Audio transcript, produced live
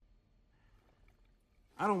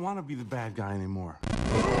I don't want to be the bad guy anymore. You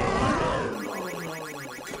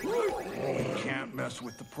can't mess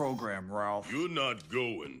with the program, Ralph. You're not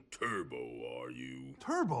going turbo, are you?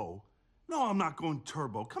 Turbo? No, I'm not going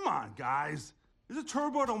turbo. Come on, guys. Is it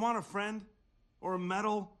turbo to want a friend? Or a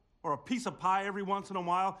medal? Or a piece of pie every once in a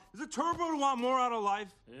while? Is it turbo to want more out of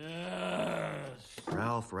life? Yes.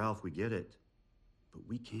 Ralph, we get it. But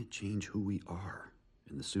we can't change who we are.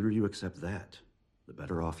 And the sooner you accept that, the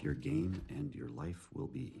better off your game and your life will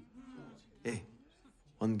be. Hey,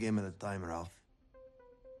 one game at a time, Ralph.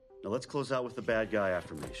 Now let's close out with the bad guy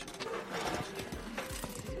affirmation.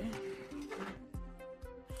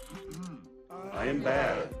 I am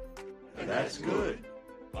bad, and that's good.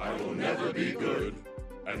 I will never be good,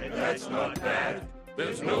 and that's not bad.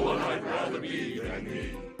 There's no one I'd rather be than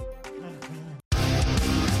me.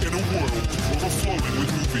 In a world overflowing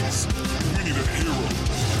with movies, we need a hero.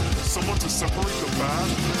 Someone to separate the bad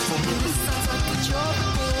from the good. Sounds like a job.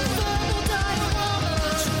 Verbal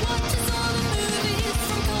dioramas. Watches all the movies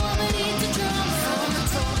from comedy to drama. From the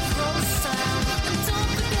top roll sound. And don't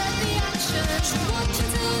forget the action. She'll watch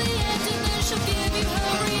until the end and then she'll give you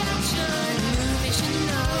her reaction. Movies you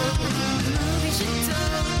know, movies you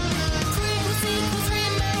don't. Prequels, sequels,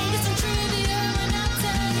 remakes, and trivia and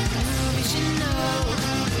outtakes. Movies you know,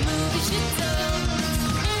 movies you don't.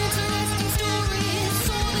 Interesting stories,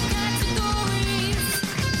 all the categories.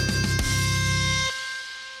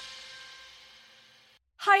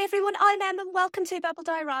 Hi everyone, I'm Em and welcome to Verbal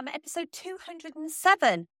Diorama episode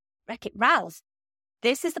 207, Wreck-It Ralph.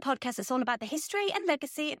 This is the podcast that's all about the history and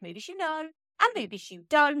legacy of movies you know and movies you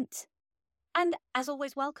don't. And as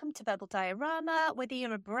always, welcome to Verbal Diorama, whether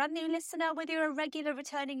you're a brand new listener, whether you're a regular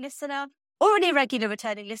returning listener or an irregular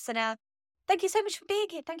returning listener. Thank you so much for being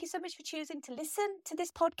here. Thank you so much for choosing to listen to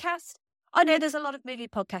this podcast. I know there's a lot of movie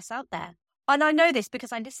podcasts out there, and I know this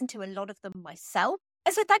because I listen to a lot of them myself.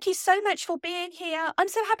 And so thank you so much for being here. I'm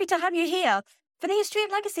so happy to have you here for the history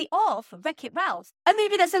and legacy of Wreck-It Ralph. A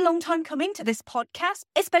movie that's a long time coming to this podcast,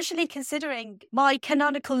 especially considering my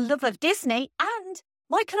canonical love of Disney and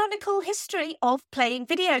my canonical history of playing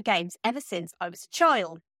video games ever since I was a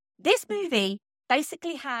child. This movie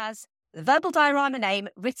basically has the Verbal Diorama name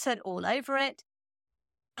written all over it,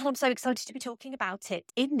 and I'm so excited to be talking about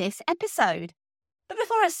it in this episode. But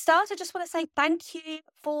before I start, I just want to say thank you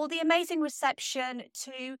for the amazing reception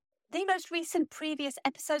to the most recent previous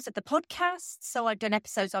episodes of the podcast. So I've done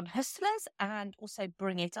episodes on Hustlers and also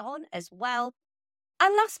Bring It On as well.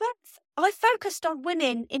 And last month, I focused on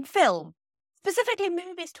women in film, specifically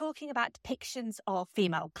movies talking about depictions of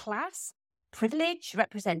female class, privilege,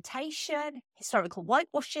 representation, historical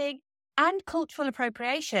whitewashing, and cultural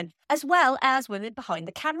appropriation, as well as women behind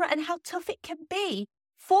the camera and how tough it can be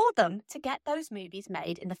for them to get those movies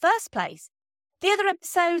made in the first place. The other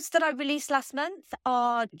episodes that I released last month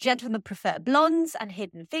are Gentlemen Prefer Blondes and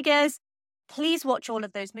Hidden Figures. Please watch all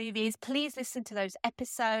of those movies. Please listen to those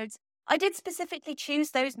episodes. I did specifically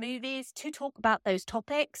choose those movies to talk about those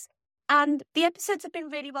topics, and the episodes have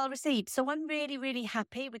been really well received. So I'm really, really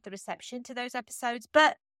happy with the reception to those episodes.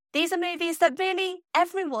 But these are movies that really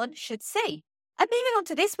everyone should see. And moving on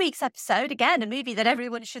to this week's episode, again, a movie that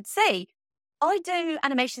everyone should see. I do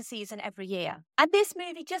animation season every year, and this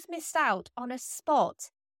movie just missed out on a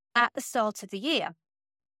spot at the start of the year.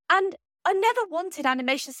 And I never wanted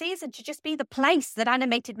animation season to just be the place that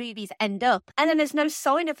animated movies end up, and then there's no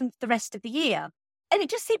sign of them for the rest of the year. And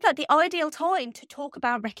it just seemed like the ideal time to talk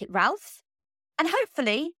about Wreck-It Ralph. And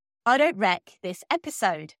hopefully, I don't wreck this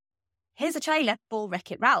episode. Here's a trailer for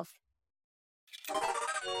Wreck-It Ralph.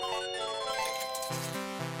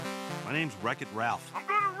 My name's Wreck-It Ralph. I'm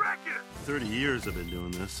gonna wreck it! 30 years I've been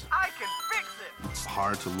doing this. I can fix it! It's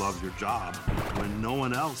hard to love your job when no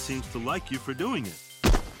one else seems to like you for doing it.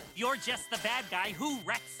 You're just the bad guy who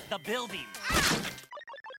wrecks the building.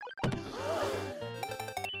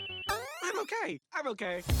 I'm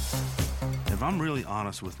okay. If I'm really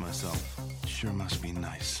honest with myself, it sure must be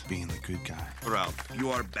nice being the good guy. Ralph,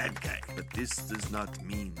 you are bad guy, but this does not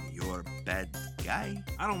mean you're bad guy.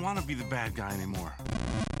 I don't want to be the bad guy anymore.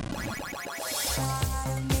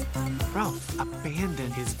 Ralph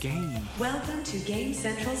abandoned his game. Welcome to Game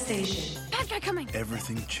Central Station. Bad guy coming.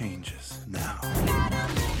 Everything changes now.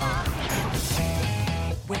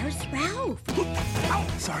 Where's Ralph?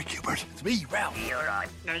 Sorry, Cubert. It's me, Ralph.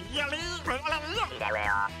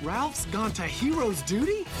 Ralph's gone to hero's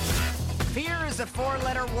duty? Fear is a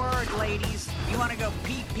four-letter word, ladies. You want to go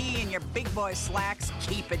pee-pee in your big boy slacks?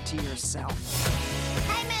 Keep it to yourself.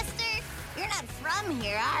 Hi, mister. You're not from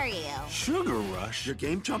here, are you? Sugar Rush? You're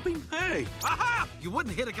game jumping? Hey! Aha! You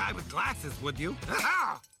wouldn't hit a guy with glasses, would you?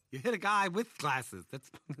 Aha! You hit a guy with glasses.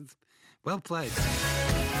 That's well played.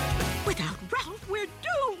 Without Ralph, we're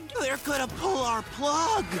doomed. They're gonna pull our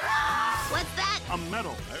plug. What's that? A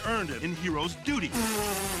medal. I earned it in Hero's Duty.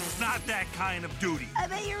 Not that kind of duty. I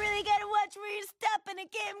bet you really gotta watch where you step in a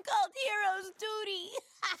game called Hero's Duty.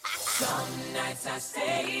 Some nights I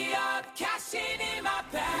stay up, cashing in my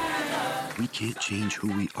bag. We can't change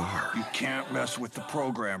who we are. You can't mess with the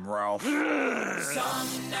program, Ralph.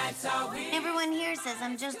 Some nights I win. Everyone here says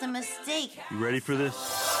I'm just a mistake. You ready for this?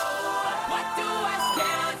 What do I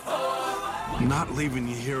stand for? I'm not leaving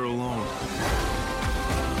you here alone.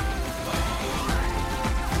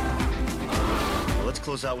 Well, let's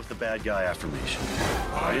close out with the bad guy affirmation.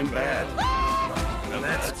 I am bad. And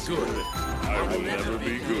that's good. I will never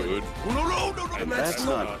be good. No. And That's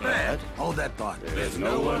not bad. Hold that thought. There's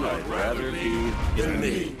no one I'd rather be than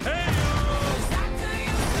me.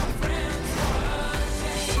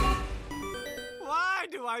 Why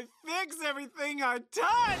do I fix everything I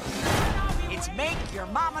touch? It's make your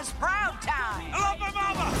mama's proud time. I love my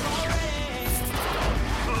mama!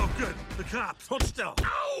 Oh, good. The cops. Hold still.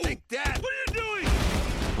 Ow! Take that. What are you doing?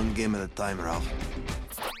 One game at a time, Ralph.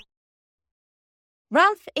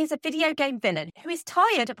 Ralph is a video game villain who is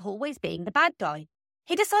tired of always being the bad guy.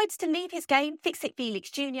 He decides to leave his game, Fix-It Felix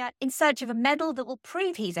Jr., in search of a medal that will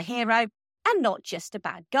prove he's a hero and not just a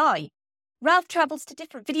bad guy. Ralph travels to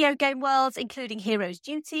different video game worlds, including Hero's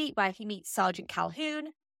Duty, where he meets Sergeant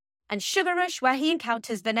Calhoun, and Sugar Rush, where he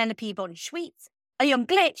encounters Vanellope von Schweetz, a young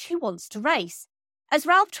glitch who wants to race. As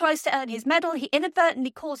Ralph tries to earn his medal, he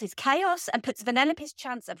inadvertently causes chaos and puts Vanellope's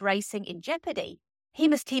chance of racing in jeopardy. He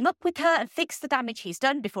must team up with her and fix the damage he's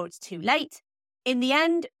done before it's too late. In the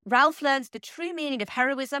end, Ralph learns the true meaning of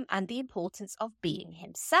heroism and the importance of being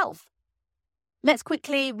himself. Let's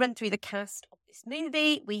quickly run through the cast of this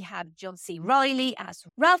movie. We have John C. Reilly as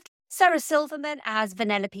Ralph, Sarah Silverman as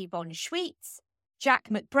Vanellope von Schweetz, Jack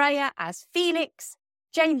McBrayer as Felix,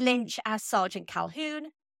 Jane Lynch as Sergeant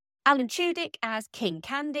Calhoun, Alan Tudyk as King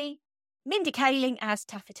Candy, Mindy Kaling as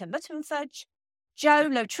Taffeta Muttonfudge, Joe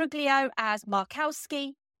Lotruglio as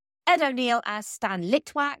Markowski, Ed O'Neill as Stan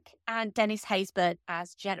Litwack, and Dennis Haysbert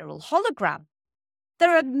as General Hologram.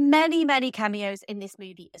 There are many, many cameos in this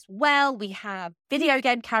movie as well. We have video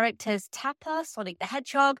game characters Tapper, Sonic the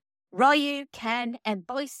Hedgehog, Ryu, Ken, M.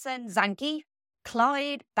 Bison, Zangief,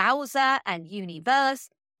 Clyde, Bowser, and Universe.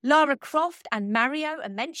 Lara Croft and Mario are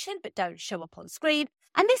mentioned but don't show up on screen.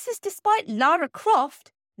 And this is despite Lara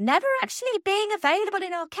Croft never actually being available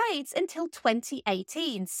in arcades until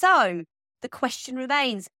 2018. So the question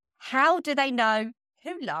remains, how do they know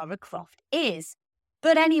who Lara Croft is?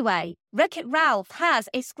 But anyway, Wreck-It Ralph has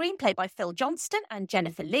a screenplay by Phil Johnston and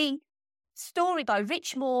Jennifer Lee, story by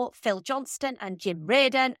Rich Moore, Phil Johnston, and Jim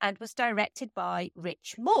Reardon, and was directed by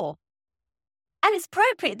Rich Moore. And it's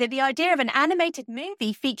appropriate that the idea of an animated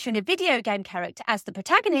movie featuring a video game character as the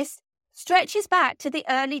protagonist stretches back to the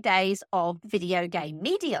early days of the video game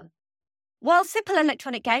medium. While simple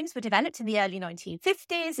electronic games were developed in the early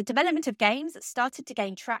 1950s, the development of games started to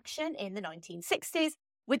gain traction in the 1960s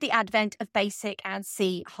with the advent of BASIC and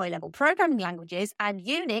C high-level programming languages and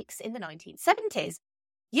Unix in the 1970s.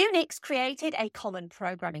 Unix created a common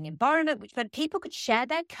programming environment which meant people could share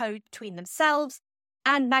their code between themselves,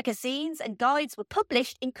 and magazines and guides were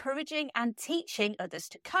published encouraging and teaching others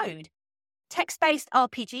to code. Text-based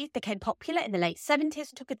RPGs became popular in the late 70s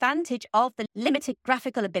and took advantage of the limited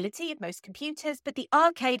graphical ability of most computers, but the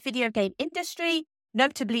arcade video game industry,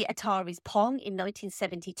 notably Atari's Pong in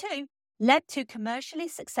 1972, led to commercially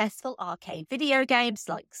successful arcade video games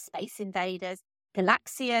like Space Invaders,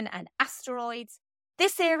 Galaxian, and Asteroids.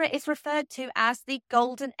 This era is referred to as the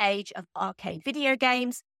golden age of arcade video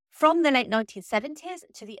games from the late 1970s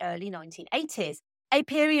to the early 1980s. A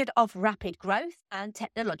period of rapid growth and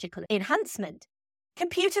technological enhancement.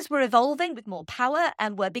 Computers were evolving with more power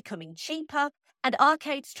and were becoming cheaper, and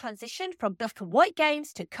arcades transitioned from black and white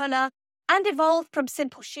games to colour and evolved from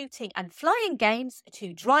simple shooting and flying games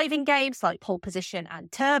to driving games like Pole Position and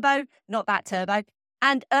Turbo, not that Turbo,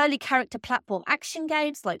 and early character platform action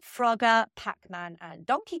games like Frogger, Pac-Man, and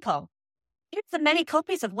Donkey Kong. Due to the many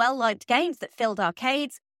copies of well-liked games that filled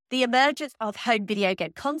arcades, the emergence of home video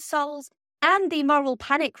game consoles, and the moral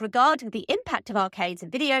panic regarding the impact of arcades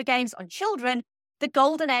and video games on children, the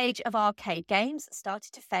golden age of arcade games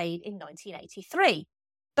started to fade in 1983.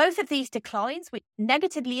 Both of these declines, which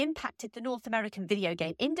negatively impacted the North American video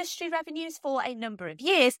game industry revenues for a number of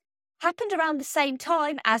years, happened around the same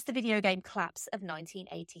time as the video game collapse of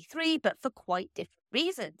 1983, but for quite different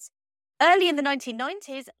reasons. Early in the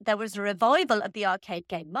 1990s, there was a revival of the arcade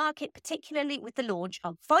game market, particularly with the launch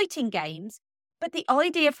of fighting games, but the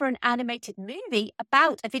idea for an animated movie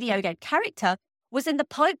about a video game character was in the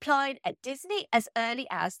pipeline at Disney as early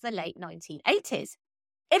as the late 1980s.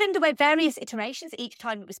 It underwent various iterations each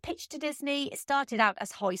time it was pitched to Disney. It started out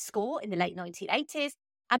as High Score in the late 1980s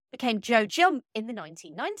and became Joe Jump in the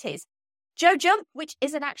 1990s. Joe Jump, which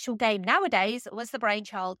is an actual game nowadays, was the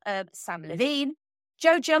brainchild of Sam Levine.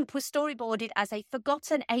 Joe Jump was storyboarded as a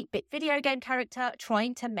forgotten 8-bit video game character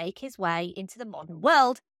trying to make his way into the modern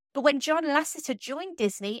world. But when John Lasseter joined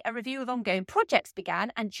Disney, a review of ongoing projects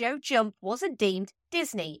began and Joe Jump wasn't deemed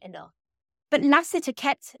Disney enough. But Lasseter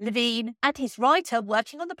kept Levine and his writer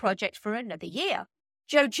working on the project for another year.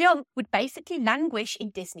 Joe Jump would basically languish in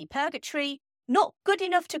Disney purgatory, not good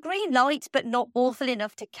enough to greenlight, but not awful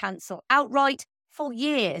enough to cancel outright, for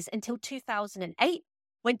years until 2008,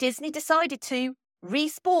 when Disney decided to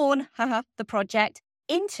respawn the project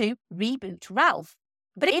into Reboot Ralph.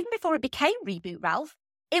 But even before it became Reboot Ralph,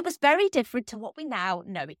 it was very different to what we now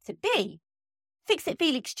know it to be. Fix-It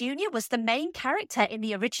Felix Jr. was the main character in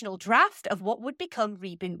the original draft of what would become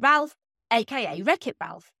Reboot Ralph, aka Wreck-It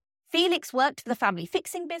Ralph. Felix worked for the family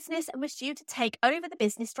fixing business and was due to take over the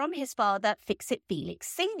business from his father, Fix-It Felix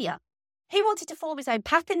Sr. He wanted to form his own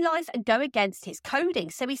path in life and go against his coding,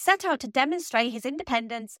 so he set out to demonstrate his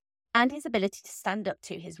independence and his ability to stand up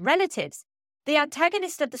to his relatives. The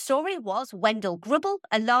antagonist of the story was Wendell Grubble,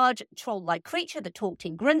 a large troll-like creature that talked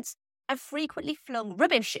in grunts and frequently flung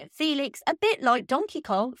rubbish at Felix, a bit like Donkey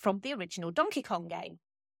Kong from the original Donkey Kong game.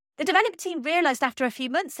 The development team realised after a few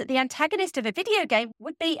months that the antagonist of a video game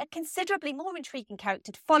would be a considerably more intriguing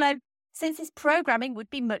character to follow, since his programming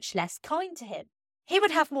would be much less kind to him. He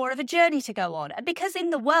would have more of a journey to go on, and because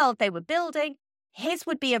in the world they were building, his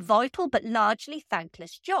would be a vital but largely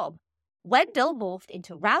thankless job. Wendell morphed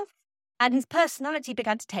into Ralph, and his personality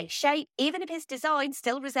began to take shape, even if his design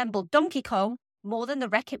still resembled Donkey Kong more than the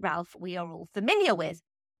Wreck-It Ralph we are all familiar with.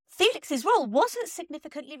 Felix's role wasn't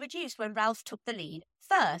significantly reduced when Ralph took the lead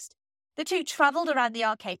first. The two travelled around the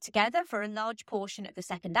arcade together for a large portion of the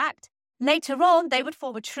second act. Later on, they would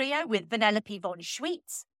form a trio with Vanellope von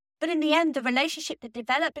Schweetz. But in the end, the relationship that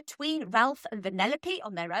developed between Ralph and Vanellope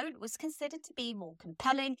on their own was considered to be more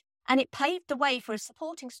compelling, and it paved the way for a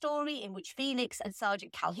supporting story in which Felix and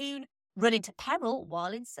Sergeant Calhoun run into peril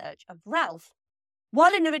while in search of Ralph.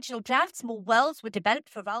 While in original drafts, more worlds were developed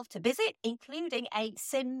for Ralph to visit, including a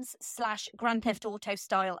Sims/Grand Theft Auto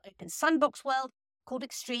style open sandbox world called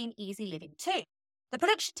Extreme Easy Living 2. The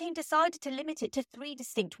production team decided to limit it to 3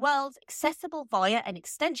 distinct worlds, accessible via an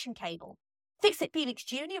extension cable. Fix-It Felix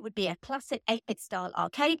Jr. would be a classic 8-bit style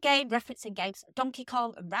arcade game referencing games like Donkey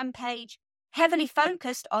Kong and Rampage, heavily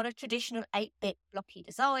focused on a traditional 8-bit blocky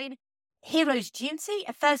design. Hero's Duty,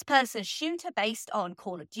 a first-person shooter based on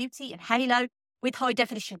Call of Duty and Halo, with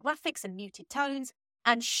high-definition graphics and muted tones,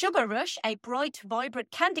 and Sugar Rush, a bright, vibrant,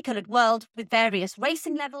 candy-coloured world with various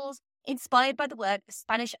racing levels, inspired by the work of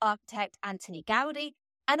Spanish architect Antoni Gaudi,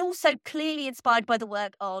 and also clearly inspired by the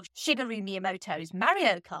work of Shigeru Miyamoto's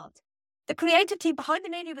Mario Kart. The creative team behind the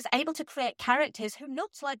movie was able to create characters who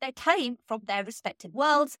looked like they came from their respective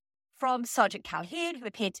worlds, from Sergeant Calhoun, who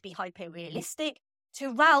appeared to be hyper-realistic,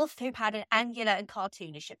 to Ralph, who had an angular and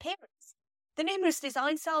cartoonish appearance. The numerous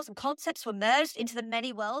design styles and concepts were merged into the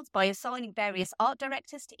many worlds by assigning various art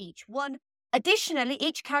directors to each one. Additionally,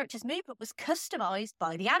 each character's movement was customised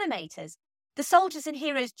by the animators. The soldiers in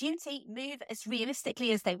Hero's Duty move as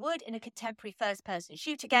realistically as they would in a contemporary first-person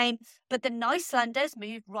shooter game, but the Nicelanders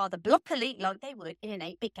move rather blockily like they would in an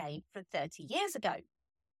 8-bit game from 30 years ago.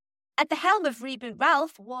 At the helm of Reboot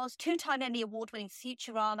Ralph was 2-time Emmy Award-winning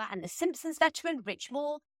Futurama and The Simpsons veteran Rich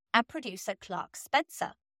Moore and producer Clark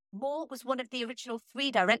Spencer. Moore was one of the original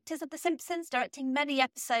 3 directors of The Simpsons, directing many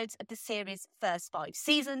episodes of the series' first 5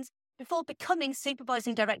 seasons, before becoming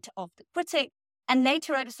supervising director of The Critic, and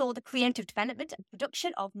later oversaw the creative development and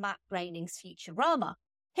production of Matt Groening's Futurama.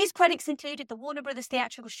 His credits included the Warner Brothers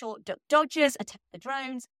theatrical short Duck Dodgers, Attack the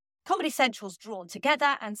Drones, Comedy Central's Drawn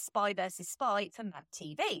Together, and Spy vs. Spy for Mad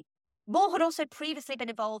TV. Moore had also previously been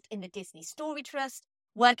involved in the Disney Story Trust,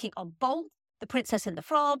 working on Bolt, The Princess and the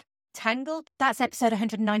Frog, Tangled, that's episode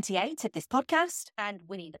 198 of this podcast, and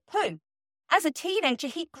Winnie the Pooh. As a teenager,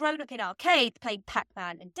 he'd grown up in arcades playing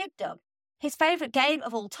Pac-Man and Dig Dug. His favourite game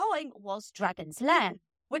of all time was Dragon's Lair,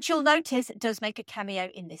 which you'll notice does make a cameo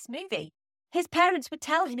in this movie. His parents would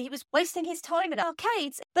tell him he was wasting his time at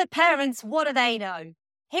arcades, but parents, what do they know?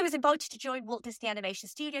 He was invited to join Walt Disney Animation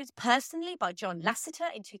Studios personally by John Lasseter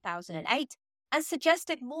in 2008 and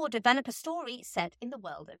suggested Moore develop a story set in the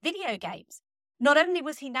world of video games. Not only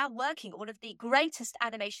was he now working at one of the greatest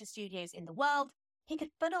animation studios in the world, he could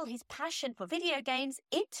funnel his passion for video games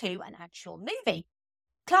into an actual movie.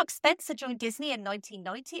 Clark Spencer joined Disney in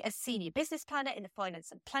 1990 as senior business planner in the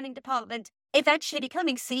finance and planning department, eventually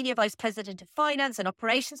becoming senior vice president of finance and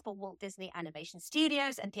operations for Walt Disney Animation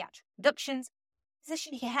Studios and Theatrical Productions, a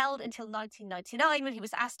position he held until 1999 when he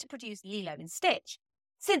was asked to produce Lilo and Stitch.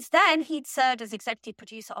 Since then, he'd served as executive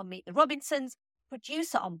producer on Meet the Robinsons,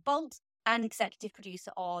 producer on Bolt, and executive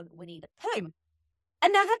producer on Winnie the Pooh.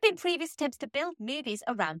 And there have been previous attempts to build movies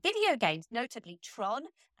around video games, notably Tron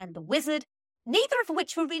and The Wizard, neither of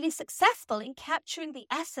which were really successful in capturing the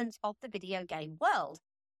essence of the video game world.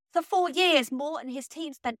 For 4 years, Moore and his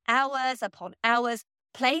team spent hours upon hours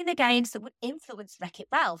playing the games that would influence Wreck-It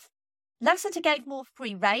Ralph. Lasseter gave Moore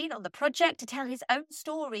free rein on the project to tell his own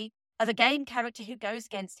story of a game character who goes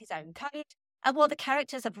against his own code, and while the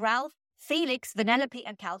characters of Ralph, Felix, Vanellope,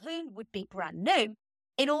 and Calhoun would be brand new,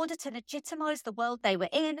 in order to legitimize the world they were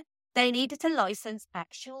in, they needed to license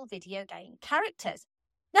actual video game characters.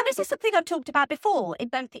 Now, this is something I've talked about before in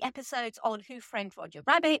both the episodes on Who Framed Roger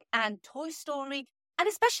Rabbit and Toy Story, and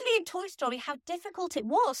especially in Toy Story, how difficult it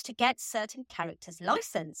was to get certain characters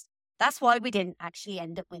licensed. That's why we didn't actually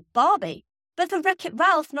end up with Barbie. But for Wreck-It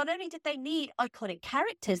Ralph, not only did they need iconic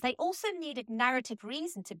characters, they also needed narrative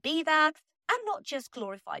reason to be there, and not just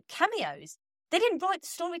glorified cameos. They didn't write the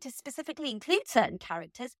story to specifically include certain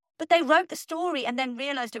characters, but they wrote the story and then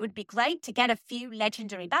realised it would be great to get a few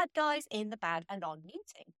legendary bad guys in the Bad Anon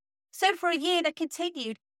meeting. So for a year, they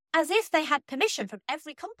continued as if they had permission from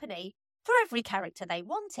every company for every character they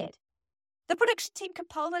wanted. The production team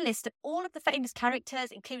compiled a list of all of the famous characters,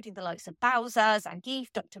 including the likes of Bowser,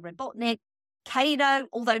 Zangief, Dr. Robotnik, Kano,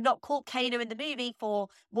 although not called Kano in the movie for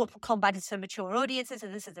Mortal Kombat is for mature audiences,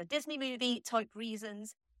 and this is a Disney movie type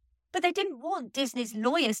reasons. But they didn't want Disney's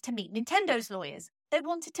lawyers to meet Nintendo's lawyers. They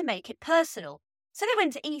wanted to make it personal. So they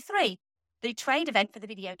went to E3, the trade event for the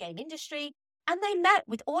video game industry, and they met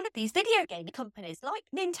with all of these video game companies like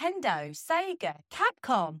Nintendo, Sega,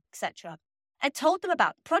 Capcom, etc., and told them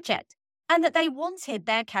about the project and that they wanted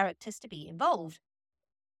their characters to be involved.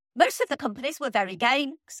 Most of the companies were very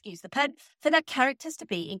game, excuse the pun, for their characters to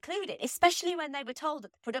be included, especially when they were told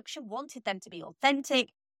that the production wanted them to be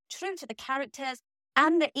authentic, true to the characters,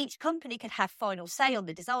 and that each company could have final say on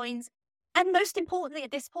the designs. And most importantly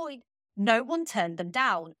at this point, no one turned them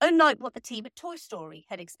down, unlike what the team at Toy Story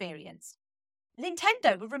had experienced.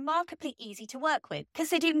 Nintendo were remarkably easy to work with,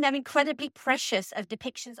 considering their incredibly precious of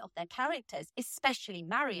depictions of their characters, especially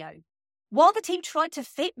Mario. While the team tried to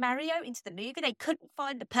fit Mario into the movie, they couldn't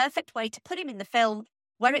find the perfect way to put him in the film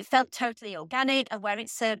where it felt totally organic and where it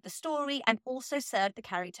served the story and also served the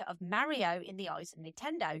character of Mario in the eyes of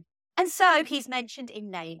Nintendo. And so he's mentioned in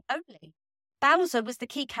name only. Bowser was the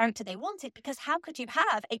key character they wanted because how could you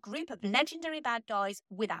have a group of legendary bad guys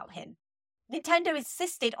without him? Nintendo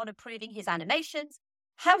insisted on approving his animations,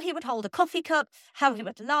 how he would hold a coffee cup, how he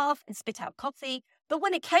would laugh and spit out coffee. But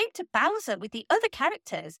when it came to Bowser with the other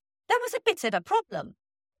characters, there was a bit of a problem.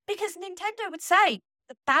 Because Nintendo would say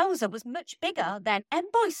that Bowser was much bigger than M.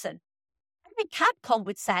 Bison. And then Capcom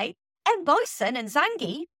would say M. Bison and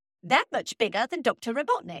Zangief, they're much bigger than Dr.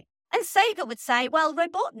 Robotnik. And Sega would say, well,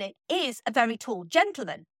 Robotnik is a very tall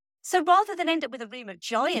gentleman. So rather than end up with a room of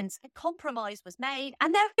giants, a compromise was made,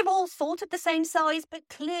 and they're all sort of the same size, but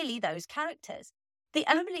clearly those characters. The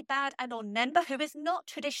only Bad Anon member who is not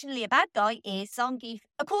traditionally a bad guy is Zangief.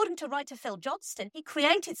 According to writer Phil Johnston, he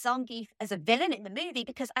created Zangief as a villain in the movie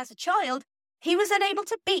because as a child, he was unable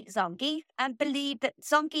to beat Zangief and believed that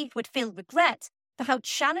Zangief would feel regret for how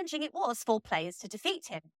challenging it was for players to defeat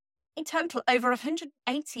him. In total, over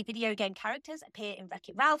 180 video game characters appear in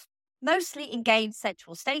Wreck-It Ralph, mostly in Game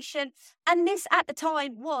Central Station, and this at the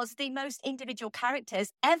time was the most individual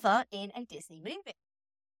characters ever in a Disney movie.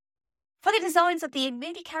 For the designs of the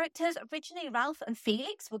in-movie characters, originally Ralph and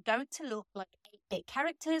Felix were going to look like 8-bit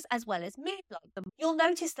characters as well as move like them. You'll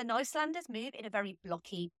notice the Nicelanders move in a very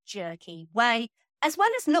blocky, jerky way, as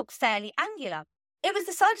well as look fairly angular. It was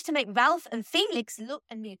decided to make Ralph and Felix look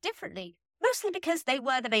and move differently, mostly because they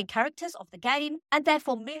were the main characters of the game and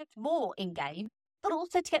therefore moved more in-game, but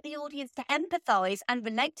also to get the audience to empathise and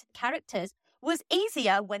relate to the characters was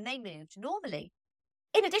easier when they moved normally.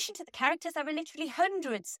 In addition to the characters, there are literally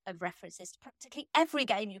hundreds of references to practically every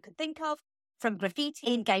game you could think of, from graffiti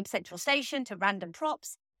in Game Central Station to random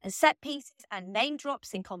props and set pieces and name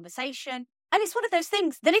drops in conversation. And it's one of those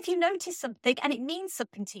things that if you notice something and it means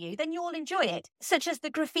something to you, then you'll enjoy it, such as the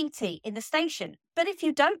graffiti in the station. But if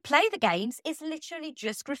you don't play the games, it's literally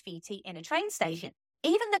just graffiti in a train station.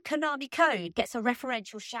 Even the Konami code gets a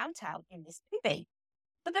referential shout-out in this movie.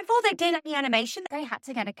 But before they did any animation, they had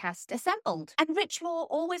to get a cast assembled. And Rich Moore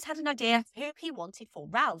always had an idea of who he wanted for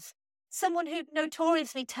Ralph. someone who'd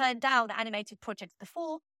notoriously turned down animated projects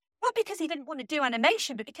before, not because he didn't want to do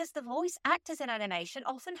animation, but because the voice actors in animation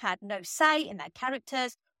often had no say in their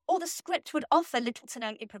characters, or the script would offer little to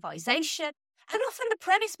no improvisation, and often the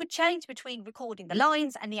premise would change between recording the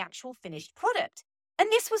lines and the actual finished product.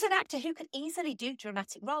 And this was an actor who could easily do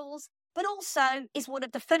dramatic roles, but also is one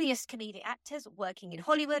of the funniest comedic actors working in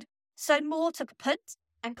Hollywood, so Moore took a punt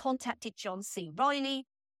and contacted John C. Reilly.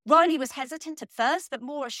 Reilly was hesitant at first, but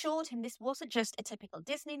Moore assured him this wasn't just a typical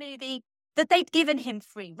Disney movie, that they'd given him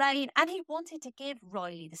free rein, and he wanted to give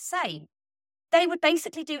Reilly the same. They would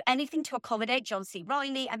basically do anything to accommodate John C.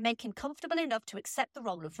 Reilly and make him comfortable enough to accept the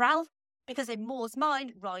role of Ralph, because in Moore's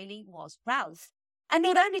mind, Reilly was Ralph. And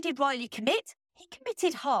not only did Reilly commit, he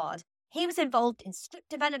committed hard. He was involved in script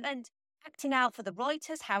development, acting out for the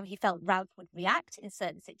writers how he felt Ralph would react in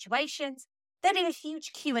certain situations. They did a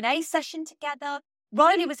huge Q&A session together.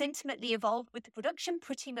 Reilly was intimately involved with the production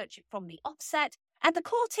pretty much from the offset, and the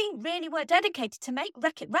core team really were dedicated to make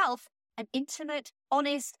Wreck-It Ralph an intimate,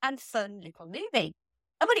 honest, and fun little movie.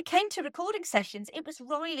 And when it came to recording sessions, it was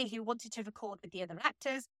Reilly who wanted to record with the other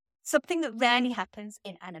actors, something that rarely happens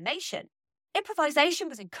in animation. Improvisation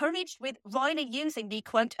was encouraged, with Reilly using the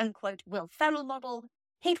quote-unquote Will Ferrell model.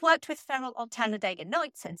 He'd worked with Ferrell on Talladega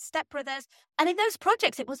Nights and Step Brothers, and in those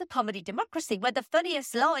projects it was a comedy democracy where the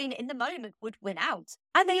funniest line in the moment would win out.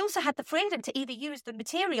 And they also had the freedom to either use the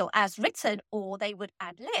material as written or they would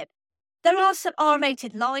ad-lib. There are some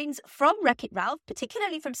R-rated lines from Wreck-It Ralph,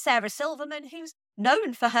 particularly from Sarah Silverman, who's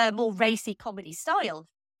known for her more racy comedy style.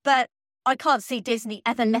 But I can't see Disney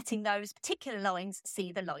ever letting those particular lines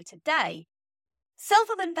see the light of day.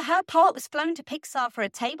 Silverman, for her part, was flown to Pixar for a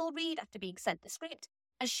table read after being sent the script,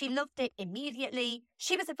 and she loved it immediately.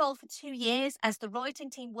 She was involved for 2 years as the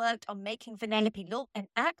writing team worked on making Vanellope look and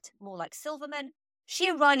act more like Silverman. She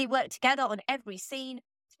and Reilly worked together on every scene.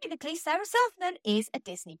 Technically, Sarah Silverman is a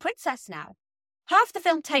Disney princess now. Half the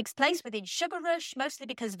film takes place within Sugar Rush, mostly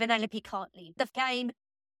because Vanellope can't leave the game.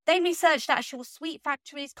 They researched actual sweet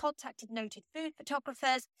factories, contacted noted food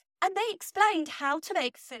photographers, and they explained how to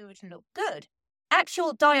make food look good.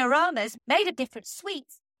 Actual dioramas made of different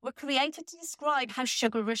sweets were created to describe how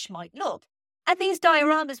Sugar Rush might look. And these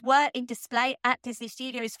dioramas were in display at Disney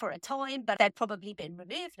Studios for a time, but they'd probably been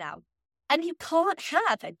removed now. And you can't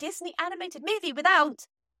have a Disney animated movie without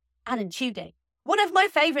Alan Tudyk. One of my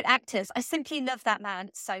favourite actors. I simply love that man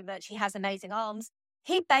so much. He has amazing arms.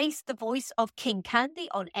 He based the voice of King Candy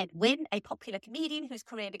on Ed Wynn, a popular comedian whose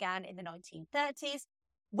career began in the 1930s.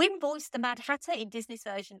 Wynn voiced the Mad Hatter in Disney's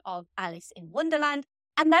version of Alice in Wonderland,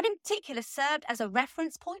 and that in particular served as a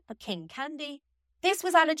reference point for King Candy. This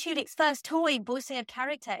was Alan Tudyk's first time voicing a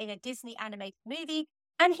character in a Disney animated movie,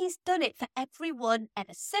 and he's done it for everyone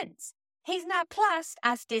ever since. He's now classed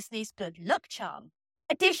as Disney's good luck charm.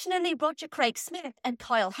 Additionally, Roger Craig Smith and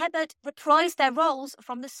Kyle Hebert reprised their roles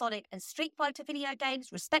from the Sonic and Street Fighter video games,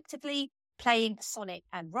 respectively, playing Sonic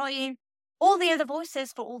and Ryu. All the other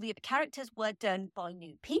voices for all the other characters were done by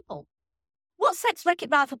new people. What sets Wreck-It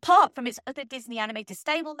Ralph apart from its other Disney animated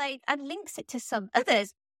stablemate and links it to some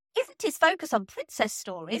others isn't its focus on princess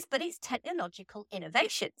stories, but its technological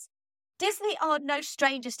innovations. Disney are no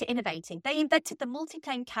strangers to innovating. They invented the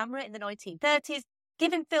multi-plane camera in the 1930s,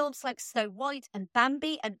 giving films like Snow White and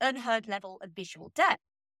Bambi an unheard level of visual depth.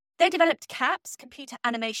 They developed CAPS, Computer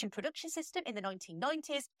Animation Production System, in the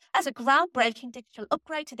 1990s as a groundbreaking digital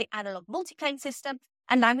upgrade to the analog multiplane system,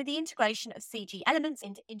 allowing the integration of CG elements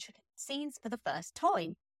into intricate scenes for the first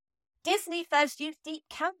time. Disney first used Deep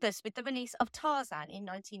Canvas with the release of Tarzan in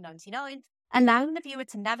 1999, allowing the viewer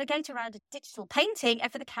to navigate around a digital painting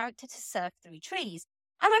and for the character to surf through trees.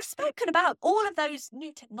 And I've spoken about all of those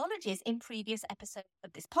new technologies in previous episodes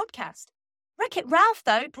of this podcast. Wreck-It Ralph,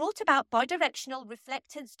 though, brought about bidirectional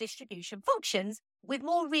reflectance distribution functions with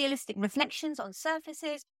more realistic reflections on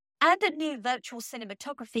surfaces and a new virtual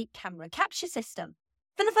cinematography camera capture system.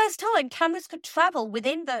 For the first time, cameras could travel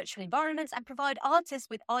within virtual environments and provide artists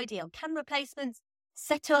with ideal camera placements,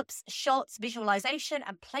 setups, shots, visualization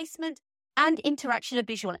and placement, and interaction of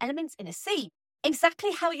visual elements in a scene.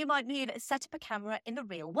 Exactly how you might move and set up a camera in the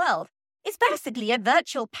real world. It's basically a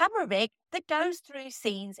virtual camera rig that goes through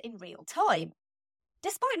scenes in real time.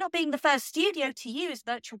 Despite not being the first studio to use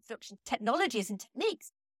virtual production technologies and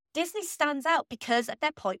techniques, Disney stands out because of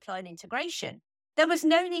their pipeline integration. There was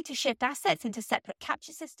no need to shift assets into separate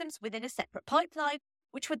capture systems within a separate pipeline,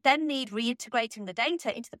 which would then need reintegrating the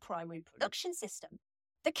data into the primary production system.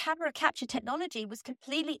 The camera capture technology was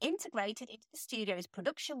completely integrated into the studio's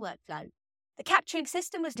production workflow. The capturing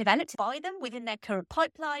system was developed by them within their current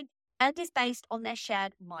pipeline and is based on their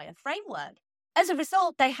shared Maya framework. As a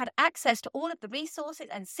result, they had access to all of the resources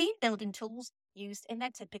and scene building tools used in their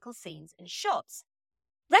typical scenes and shots.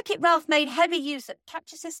 Wreck-It Ralph made heavy use of the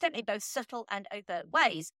capture system in both subtle and overt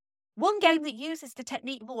ways. One game that uses the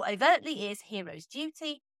technique more overtly is Hero's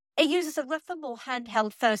Duty. It uses a rougher, more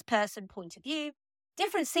handheld first-person point of view.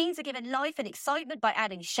 Different scenes are given life and excitement by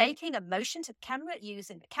adding shaking and motion to the camera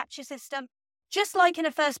using the capture system. Just like in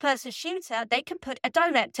a first-person shooter, they can put a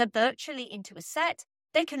director virtually into a set.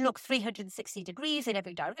 They can look 360 degrees in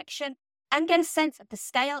every direction and get a sense of the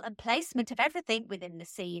scale and placement of everything within the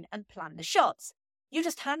scene and plan the shots. You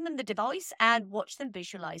just hand them the device and watch them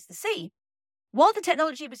visualize the scene. While the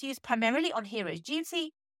technology was used primarily on Hero's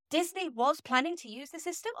Duty, Disney was planning to use the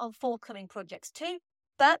system on forthcoming projects too,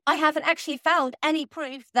 but I haven't actually found any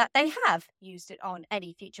proof that they have used it on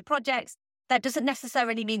any future projects. That doesn't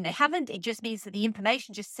necessarily mean they haven't, it just means that the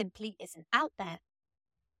information just simply isn't out there.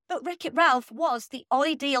 But Wreck-It Ralph was the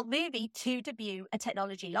ideal movie to debut a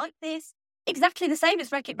technology like this, exactly the same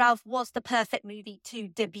as Wreck-It Ralph was the perfect movie to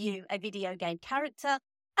debut a video game character.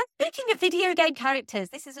 And speaking of video game characters,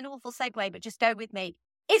 this is an awful segue, but just go with me.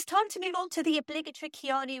 It's time to move on to the obligatory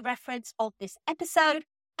Keanu reference of this episode.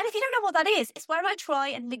 And if you don't know what that is, it's where I try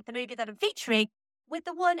and link the movie that I'm featuring with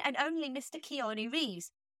the one and only Mr. Keanu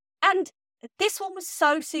Reeves. And this one was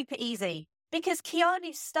so super easy, because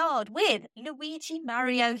Keanu starred with Luigi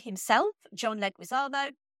Mario himself, John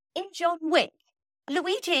Leguizamo, in John Wick.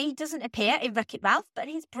 Luigi doesn't appear in Wreck-It Ralph, but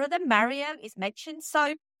his brother Mario is mentioned,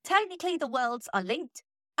 so technically the worlds are linked.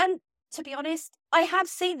 And to be honest, I have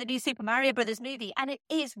seen the new Super Mario Brothers movie, and it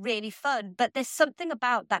is really fun, but there's something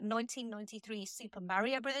about that 1993 Super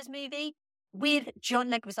Mario Brothers movie with John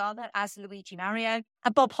Leguizamo as Luigi Mario,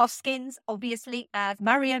 and Bob Hoskins, obviously, as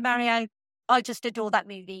Mario. I just adore that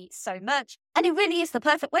movie so much. And it really is the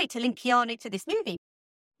perfect way to link Keanu to this movie.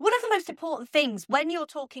 One of the most important things when you're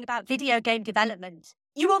talking about video game development,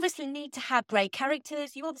 you obviously need to have great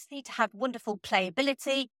characters, you obviously need to have wonderful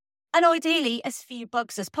playability, and ideally as few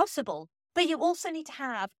bugs as possible. But you also need to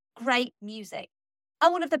have great music.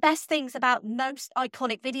 And one of the best things about most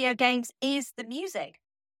iconic video games is the music.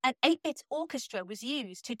 An 8-bit orchestra was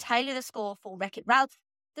used to tailor the score for Wreck-It Ralph.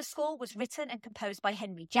 The score was written and composed by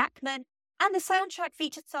Henry Jackman, and the soundtrack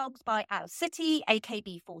featured songs by Owl City,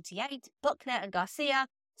 AKB48, Buckner and Garcia,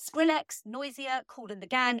 Skrillex, Noisia, Kool and the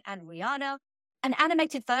Gang, and Rihanna. An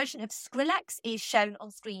animated version of Skrillex is shown on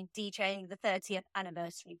screen DJing the 30th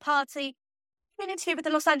anniversary party. In an interview with the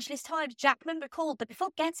Los Angeles Times, Jackman recalled that before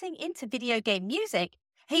getting into video game music,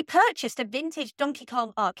 he purchased a vintage Donkey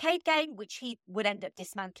Kong arcade game, which he would end up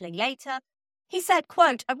dismantling later. He said,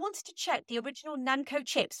 quote, "I wanted to check the original Namco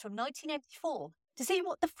chips from 1984 to see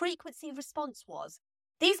what the frequency response was.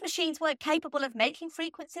 These machines weren't capable of making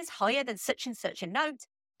frequencies higher than such and such a note.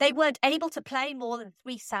 They weren't able to play more than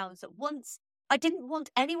 3 sounds at once. I didn't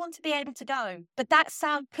want anyone to be able to go, but that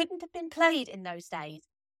sound couldn't have been played in those days.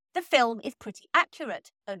 The film is pretty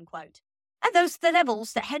accurate," unquote. And those are the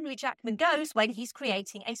levels that Henry Jackman goes when he's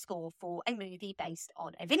creating a score for a movie based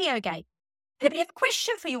on a video game. And I have a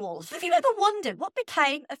question for you all. Have you ever wondered what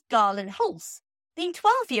became of Garland Hulse, the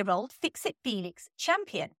 12-year-old Fix-It Felix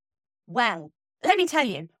champion? Well, let me tell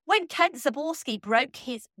you, when Kent Zaborski broke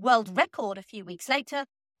his world record a few weeks later,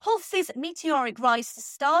 Hulse's meteoric rise to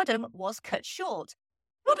stardom was cut short.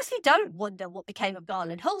 You obviously don't wonder what became of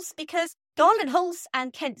Garland Hulse because Garland Hulse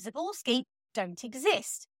and Kent Zaborski don't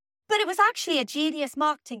exist. But it was actually a genius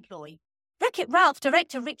marketing ploy. Wreck-It Ralph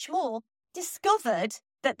director Rich Moore discovered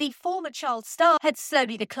that the former child star had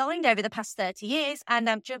slowly declined over the past 30 years and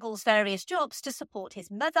juggles various jobs to support his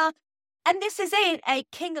mother. And this is in a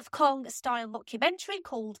King of Kong-style mockumentary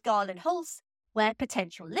called Garland Hulse, Where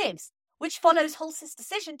Potential Lives, which follows Hulse's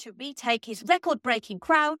decision to retake his record-breaking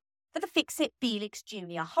crown for the Fix-It Felix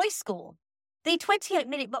Junior High School. The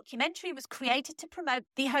 28-minute mockumentary was created to promote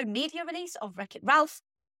the home media release of Wreck-It Ralph,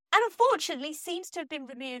 and unfortunately seems to have been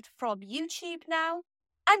removed from YouTube now.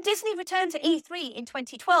 And Disney returned to E3 in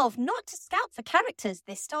 2012, not to scout for characters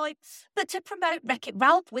this time, but to promote Wreck-It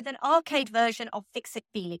Ralph with an arcade version of Fix-It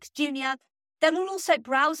Felix Jr. There were also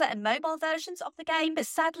browser and mobile versions of the game, but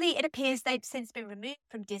sadly it appears they've since been removed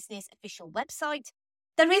from Disney's official website.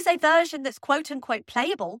 There is a version that's quote-unquote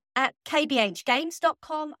playable at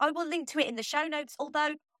kbhgames.com. I will link to it in the show notes,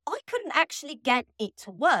 although I couldn't actually get it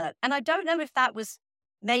to work. And I don't know if that was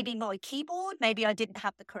maybe my keyboard, maybe I didn't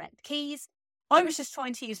have the correct keys. I was just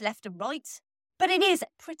trying to use left and right. But it is a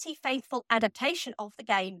pretty faithful adaptation of the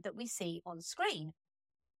game that we see on screen.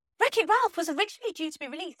 Wreck-It Ralph was originally due to be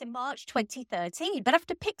released in March 2013, but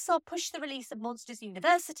after Pixar pushed the release of Monsters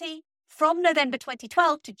University from November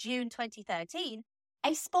 2012 to June 2013,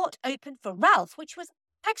 a spot opened for Ralph, which was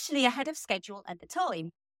actually ahead of schedule at the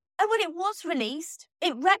time. And when it was released,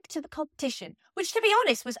 it wrecked the competition, which, to be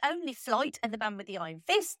honest, was only Flight and the Man with the Iron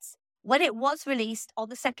Fists, when it was released on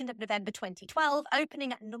the 2nd of November 2012,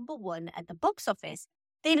 opening at number 1 at the box office,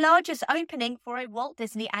 the largest opening for a Walt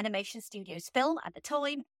Disney Animation Studios film at the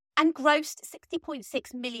time, and grossed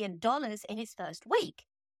 $60.6 million in its first week.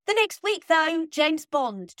 The next week, though, James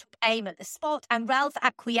Bond took aim at the spot, and Ralph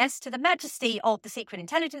acquiesced to the majesty of the Secret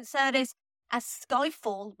Intelligence Service as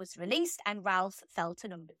Skyfall was released and Ralph fell to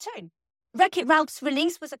number 2. Wreck-It Ralph's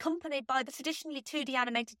release was accompanied by the traditionally 2D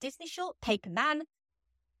animated Disney short Paper Man,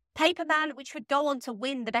 which would go on to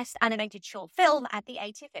win the Best Animated Short Film at the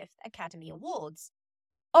 85th Academy Awards.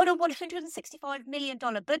 On a $165 million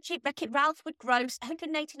budget, Wreck-It Ralph would gross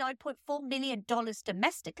 $189.4 million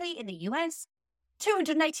domestically in the US,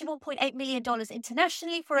 $281.8 million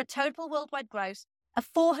internationally, for a total worldwide gross of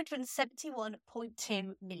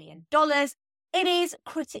 $471.2 million. It is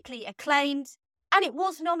critically acclaimed, and it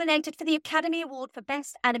was nominated for the Academy Award for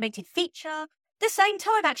Best Animated Feature, the same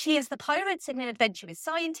time actually as The Pirates in An Adventure with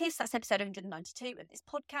Scientists, that's episode 192 of this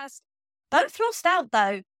podcast. Both lost out,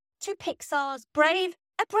 though, to Pixar's Brave.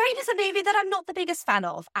 And Brave is a movie that I'm not the biggest fan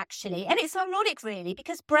of, actually. And it's ironic, really,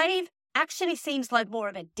 because Brave actually seems like more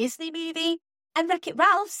of a Disney movie, and Wreck-It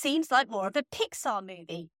Ralph seems like more of a Pixar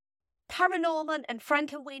movie. Paranorman and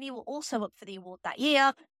Frankenweenie were also up for the award that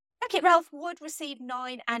year. Wreck-It Ralph would receive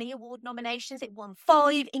 9 Annie Award nominations. It won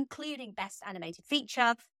 5, including Best Animated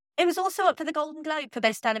Feature. It was also up for the Golden Globe for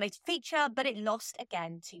Best Animated Feature, but it lost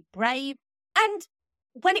again to Brave. And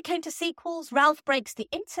when it came to sequels, Ralph Breaks the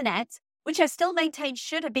Internet, which I still maintain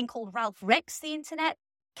should have been called Ralph Wrecks the Internet,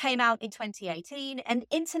 came out in 2018, and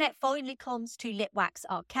Internet finally comes to Litwack's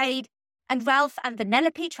Arcade, and Ralph and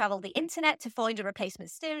Vanellope travel the Internet to find a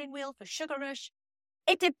replacement steering wheel for Sugar Rush.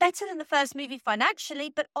 It did better than the first movie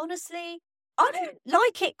financially, but honestly, I don't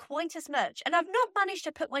like it quite as much, and I've not managed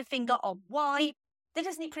to put my finger on why. The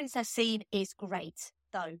Disney princess scene is great,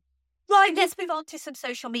 though. Right, let's move on to some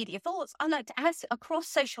social media thoughts. I'd like to ask across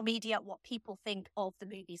social media what people think of the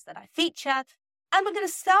movies that I feature. And we're going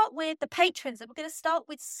to start with the patrons, and we're going to start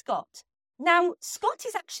with Scott. Now, Scott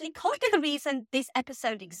is actually kind of the reason this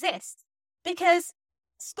episode exists, because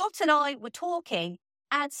Scott and I were talking,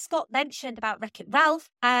 and Scott mentioned about Wreck-It Ralph,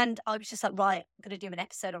 and I was just like, right, I'm going to do an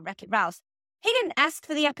episode on Wreck-It Ralph. He didn't ask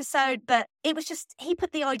for the episode, but it was just, he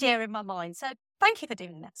put the idea in my mind. So thank you for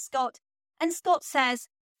doing that, Scott. And Scott says,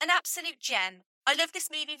 an absolute gem. I love this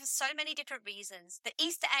movie for so many different reasons. The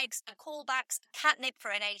Easter eggs and callbacks, catnip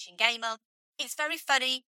for an aging gamer. It's very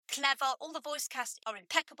funny, clever, all the voice casts are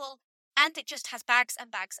impeccable, and it just has bags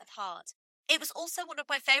and bags of heart. It was also one of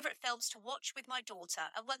my favourite films to watch with my daughter,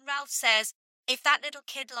 and when Ralph says, if that little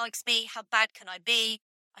kid likes me, how bad can I be?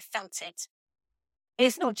 I felt it.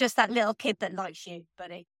 It's not just that little kid that likes you,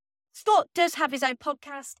 buddy. Scott does have his own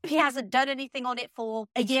podcast. He hasn't done anything on it for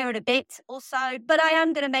a year and a bit or so, but I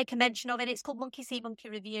am going to make a mention of it. It's called Monkey See, Monkey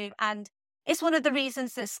Review, and it's one of the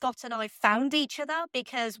reasons that Scott and I found each other,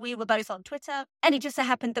 because we were both on Twitter, and it just so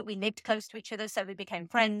happened that we lived close to each other, so we became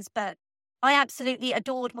friends. But I absolutely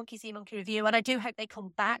adored Monkey See, Monkey Review, and I do hope they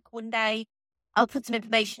come back one day. I'll put some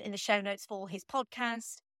information in the show notes for his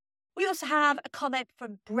podcast. We also have a comment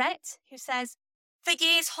from Brett, who says, for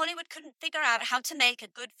years, Hollywood couldn't figure out how to make a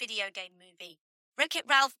good video game movie. Wreck-It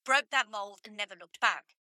Ralph broke that mold and never looked back.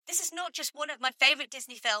 This is not just one of my favourite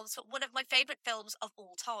Disney films, but one of my favourite films of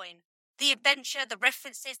all time. The adventure, the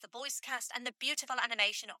references, the voice cast, and the beautiful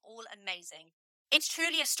animation are all amazing. It's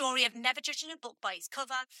truly a story of never judging a book by its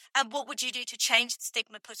cover, and what would you do to change the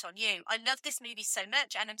stigma put on you? I love this movie so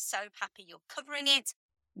much, and I'm so happy you're covering it.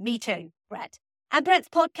 Me too, Brett. And Brett's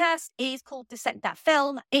podcast is called Dissect That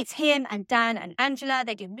Film. It's him and Dan and Angela.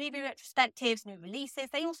 They do movie retrospectives, new releases.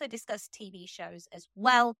 They also discuss TV shows as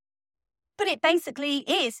well. But it basically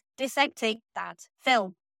is dissecting that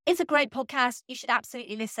film. It's a great podcast. You should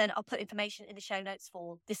absolutely listen. I'll put information in the show notes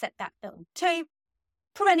for Dissect That Film too.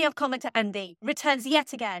 Perennial commenter Andy returns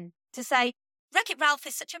yet again to say, Wreck-It Ralph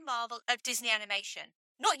is such a marvel of Disney animation.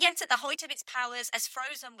 Not yet at the height of its powers, as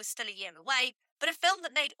Frozen was still a year away, but a film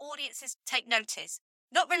that made audiences take notice.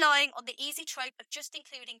 Not relying on the easy trope of just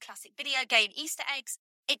including classic video game Easter eggs,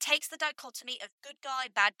 it takes the dichotomy of good guy,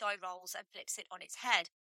 bad guy roles and flips it on its head.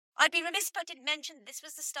 I'd be remiss if I didn't mention that this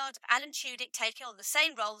was the start of Alan Tudyk taking on the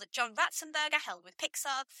same role that John Ratzenberger held with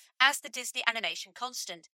Pixar as the Disney animation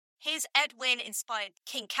constant. His Ed Wynn-inspired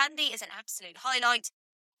King Candy is an absolute highlight.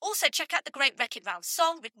 Also, check out the great Wreck-It Ralph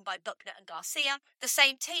song written by Buckner and Garcia, the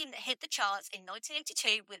same team that hit the charts in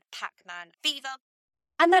 1982 with Pac-Man Fever.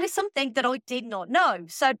 And that is something that I did not know.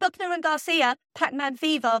 So Buckner and Garcia, Pac-Man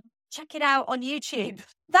Fever, check it out on YouTube.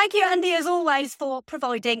 Thank you, Andy, as always, for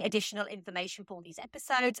providing additional information for these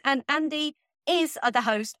episodes. And Andy is the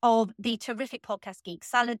host of the terrific podcast Geek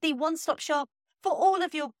Salad, the one-stop shop for all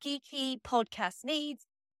of your geeky podcast needs,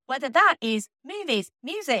 whether that is movies,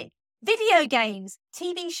 music, video games,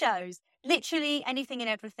 TV shows, literally anything and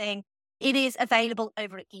everything. It is available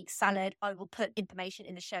over at Geek Salad. I will put information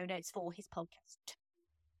in the show notes for his podcast.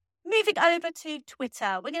 Moving over to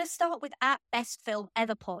Twitter, we're going to start with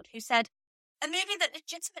 @BestFilmEverPod, who said, "A movie that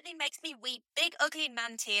legitimately makes me weep big ugly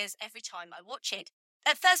man tears every time I watch it.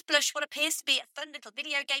 At first blush, what appears to be a fun little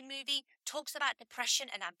video game movie talks about depression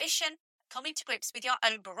and ambition, coming to grips with your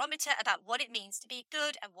own barometer about what it means to be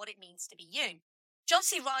good and what it means to be you. John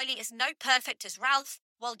C. Reilly is no perfect as Ralph,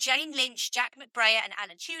 while Jane Lynch, Jack McBrayer and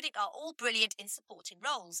Alan Tudyk are all brilliant in supporting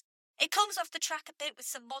roles. It comes off the track a bit with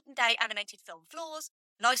some modern-day animated film flaws,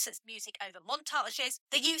 licensed music over montages,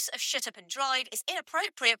 the use of Shut Up and Drive is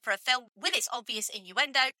inappropriate for a film with its obvious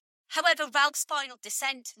innuendo. However, Ralph's final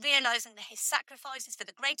descent, realising that his sacrifices for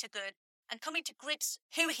the greater good and coming to grips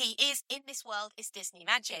who he is in this world is Disney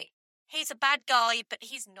magic. He's a bad guy, but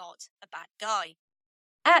he's not a bad guy."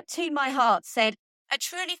 @To My Heart said, "A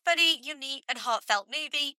truly funny, unique and heartfelt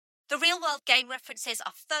movie. The real-world game references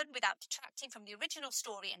are fun without detracting from the original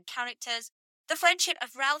story and characters. The friendship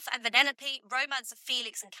of Ralph and Vanellope, romance of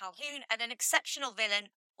Felix and Calhoun, and an exceptional villain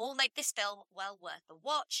all make this film well worth the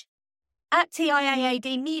watch."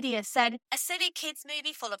 @TIAAD Media said, "A silly kids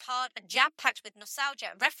movie full of heart and jam-packed with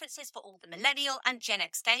nostalgia and references for all the millennial and Gen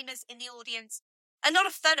X gamers in the audience. A lot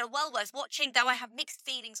of fun and well worth watching, though I have mixed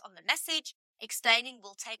feelings on the message. Explaining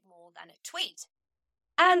will take more than a tweet."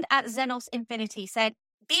 And @Xenos Infinity said,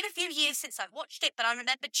 "Been a few years since I've watched it, but I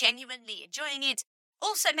remember genuinely enjoying it.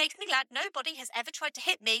 Also makes me glad nobody has ever tried to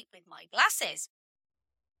hit me with my glasses."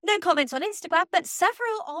 No comments on Instagram, but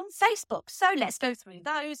several on Facebook, so let's go through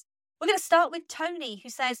those. We're going to start with Tony, who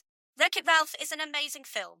says, "Wreck-It Ralph is an amazing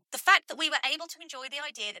film. The fact that we were able to enjoy the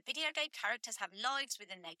idea that video game characters have lives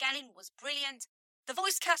within their game was brilliant. The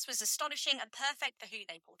voice cast was astonishing and perfect for who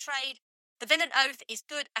they portrayed. The villain oath is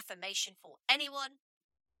good affirmation for anyone."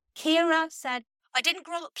 Kira said, "I didn't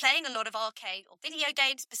grow up playing a lot of arcade or video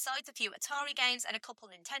games besides a few Atari games and a couple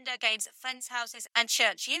Nintendo games at friends' houses and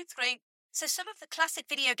church youth group, so some of the classic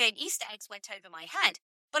video game Easter eggs went over my head,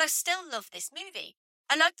 but I still love this movie.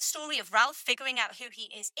 I like the story of Ralph figuring out who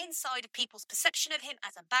he is inside of people's perception of him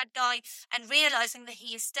as a bad guy and realising that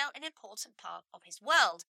he is still an important part of his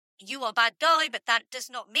world. You are a bad guy, but that does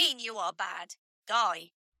not mean you are a bad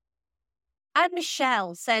guy." And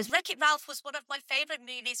Michelle says, "Wreck-It Ralph was one of my favourite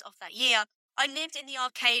movies of that year. I lived in the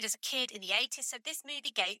arcade as a kid in the 80s, so this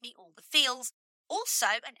movie gave me all the feels. Also,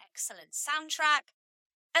 an excellent soundtrack."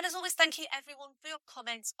 And as always, thank you everyone for your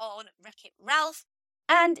comments on Wreck-It Ralph.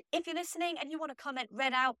 And if you're listening and you want to comment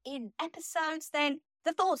read out in episodes, then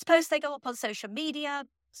the thoughts posts, they go up on social media.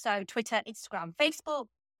 So Twitter, Instagram, Facebook,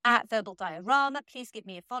 @Verbal Diorama. Please give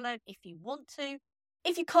me a follow if you want to.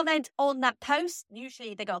 If you comment on that post,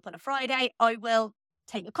 usually they go up on a Friday, I will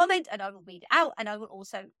take your comment and I will read it out and I will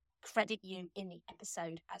also credit you in the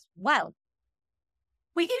episode as well.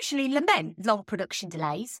 We usually lament long production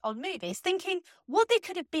delays on movies, thinking what they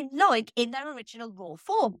could have been like in their original raw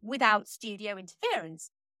form without studio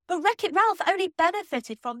interference. But Wreck-It Ralph only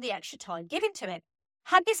benefited from the extra time given to it.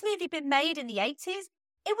 Had this movie been made in the 80s,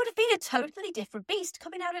 it would have been a totally different beast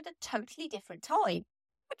coming out at a totally different time.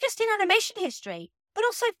 Not just in animation history, but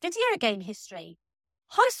also video game history.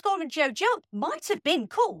 High Score and Joe Jump might have been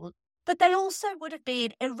cool, but they also would have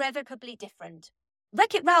been irrevocably different.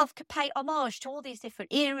 Wreck-It Ralph could pay homage to all these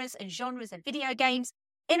different eras and genres of video games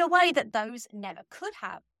in a way that those never could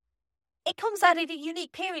have. It comes out at a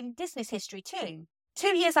unique period in Disney's history too.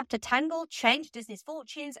 2 years after Tangled changed Disney's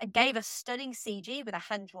fortunes and gave us stunning CG with a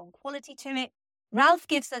hand-drawn quality to it, Ralph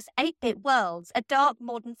gives us 8-bit worlds, a dark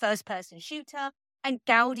modern first-person shooter, and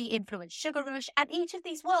Gaudi-influenced Sugar Rush, and each of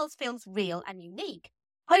these worlds feels real and unique.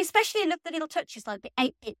 I especially love the little touches like the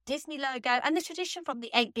 8-bit Disney logo and the tradition from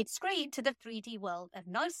the 8-bit screen to the 3D world of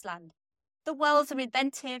Niceland. The worlds are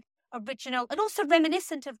inventive, original, and also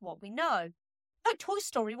reminiscent of what we know. Like Toy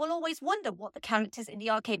Story, we'll always wonder what the characters in the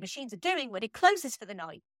arcade machines are doing when it closes for the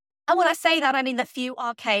night. And when I say that, I mean the few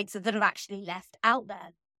arcades that are actually left out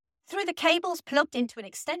there. Through the cables plugged into an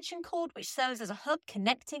extension cord which serves as a hub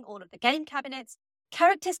connecting all of the game cabinets,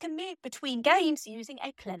 characters can move between games using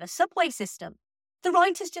a clever subway system. The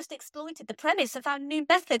writers just exploited the premise and found new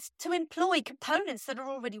methods to employ components that are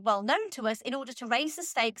already well known to us in order to raise the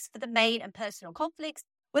stakes for the main and personal conflicts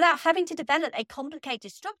without having to develop a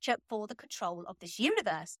complicated structure for the control of this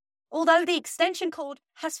universe. Although the extension cord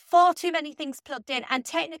has far too many things plugged in and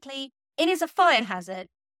technically it is a fire hazard,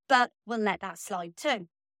 but we'll let that slide too.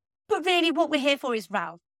 But really what we're here for is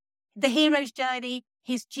Ralph. The hero's journey,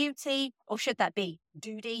 his duty, or should that be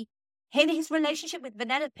duty, in his relationship with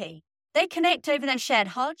Vanellope. They connect over their shared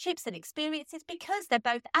hardships and experiences because they're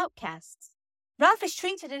both outcasts. Ralph is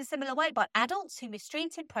treated in a similar way by adults who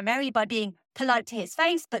mistreat him primarily by being polite to his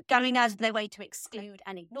face but going out of their way to exclude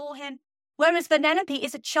and ignore him, whereas Vanellope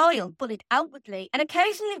is a child bullied outwardly and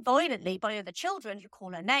occasionally violently by other children who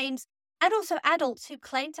call her names, and also adults who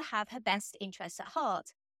claim to have her best interests at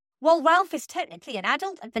heart. While Ralph is technically an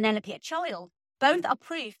adult and Vanellope a child, both are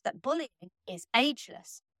proof that bullying is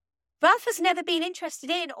ageless. Ralph has never been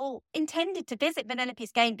interested in or intended to visit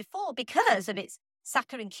Vanellope's game before because of its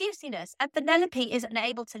saccharine cutesiness, and Vanellope is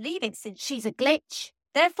unable to leave it since she's a glitch.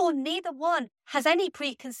 Therefore, neither one has any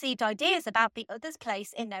preconceived ideas about the other's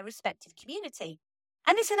place in their respective community.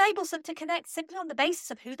 And this enables them to connect simply on the basis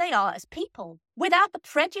of who they are as people, without the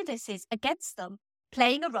prejudices against them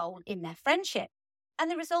playing a role in their friendship. And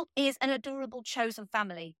the result is an adorable chosen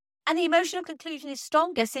family. And the emotional conclusion is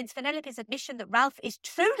stronger since Vanellope's admission that Ralph is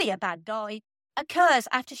truly a bad guy occurs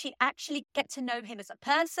after she actually gets to know him as a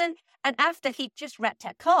person and after he just repped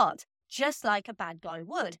her card, just like a bad guy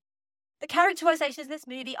would. The characterizations in this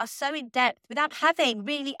movie are so in-depth without having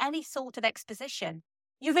really any sort of exposition.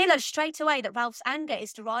 You realise straight away that Ralph's anger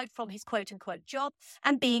is derived from his quote-unquote job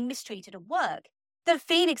and being mistreated at work. That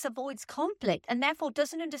Phoenix avoids conflict and therefore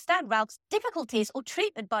doesn't understand Ralph's difficulties or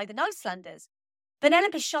treatment by the Nicelanders.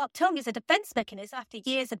 Vanellope's sharp tongue is a defence mechanism after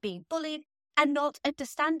years of being bullied and not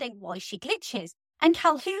understanding why she glitches. And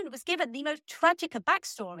Calhoun was given the most tragic of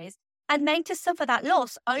backstories and made to suffer that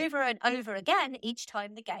loss over and over again each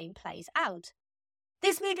time the game plays out.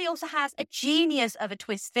 This movie also has a genius of a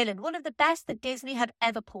twist villain, one of the best that Disney had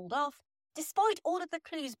ever pulled off. Despite all of the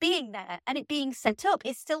clues being there and it being set up,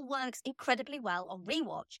 it still works incredibly well on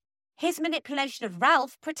rewatch. His manipulation of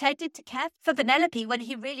Ralph, pretended to care for Vanellope when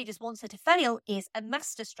he really just wants her to fail, is a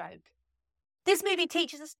masterstroke. This movie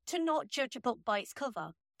teaches us to not judge a book by its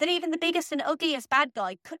cover, that even the biggest and ugliest bad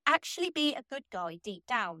guy could actually be a good guy deep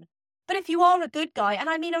down. But if you are a good guy, and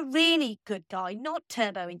I mean a really good guy, not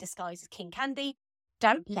Turbo in disguise as King Candy,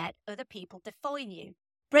 don't let other people define you.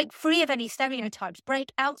 Break free of any stereotypes,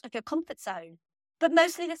 break out of your comfort zone. But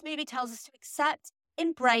mostly this movie tells us to accept,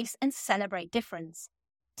 embrace, and celebrate difference.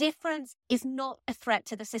 Difference is not a threat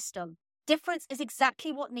to the system. Difference is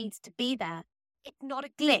exactly what needs to be there. It's not a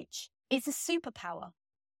glitch. It's a superpower.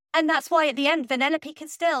 And that's why at the end, Vanellope can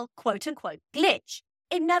still, quote-unquote, glitch.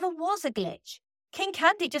 It never was a glitch. King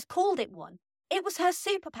Candy just called it one. It was her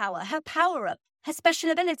superpower, her power-up, her special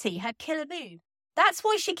ability, her killer move. That's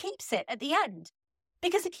why she keeps it at the end.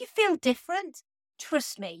 Because if you feel different,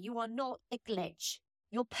 trust me, you are not a glitch.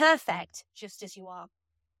 You're perfect just as you are.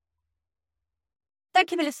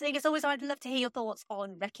 Thank you for listening. As always, I'd love to hear your thoughts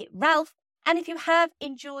on Wreck-It Ralph. And if you have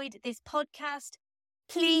enjoyed this podcast,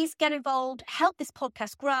 please get involved, help this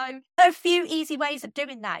podcast grow. There are a few easy ways of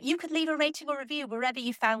doing that. You could leave a rating or review wherever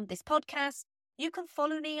you found this podcast. You can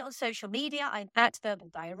follow me on social media. I'm at Verbal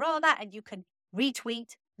Diorama, and you can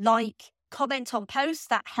retweet, like, comment on posts.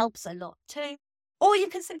 That helps a lot too. Or you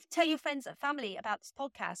can simply tell your friends and family about this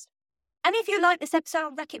podcast. And if you like this episode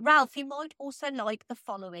of Wreck-It Ralph, you might also like the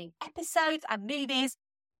following episodes and movies.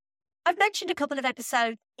 I've mentioned a couple of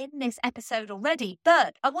episodes in this episode already,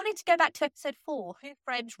 but I wanted to go back to episode 4, Who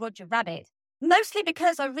Framed Roger Rabbit, mostly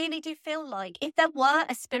because I really do feel like if there were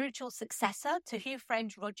a spiritual successor to Who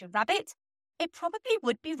Framed Roger Rabbit, it probably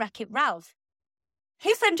would be Wreck-It Ralph.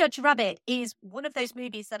 Who Framed Roger Rabbit is one of those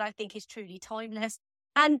movies that I think is truly timeless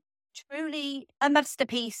and truly a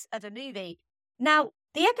masterpiece of a movie. Now,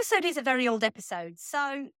 the episode is a very old episode,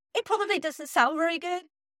 so it probably doesn't sound very good,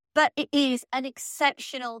 but it is an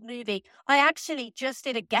exceptional movie. I actually just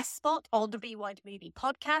did a guest spot on the Rewind Movie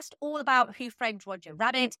podcast all about Who Framed Roger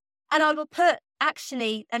Rabbit, and I will put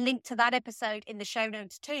actually a link to that episode in the show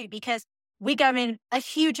notes too, because we go in a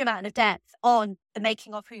huge amount of depth on the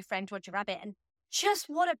making of Who Framed Roger Rabbit and just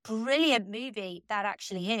what a brilliant movie that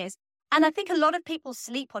actually is. And I think a lot of people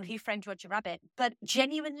sleep on Who Framed Roger Rabbit, but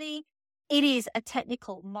genuinely, it is a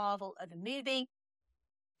technical marvel of a movie.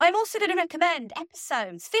 I'm also going to recommend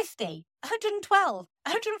episodes 50, 112,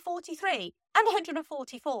 143, and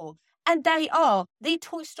 144. And they are the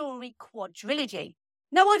Toy Story quadrilogy.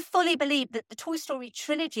 Now, I fully believe that the Toy Story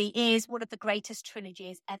trilogy is one of the greatest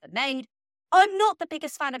trilogies ever made. I'm not the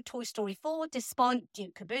biggest fan of Toy Story 4, despite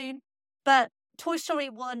Duke Kaboom, but Toy Story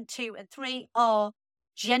 1, 2, and 3 are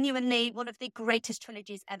genuinely one of the greatest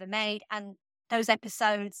trilogies ever made, and those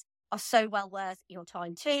episodes are so well worth your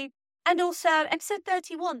time too. And also episode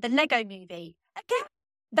 31, the Lego Movie. Again,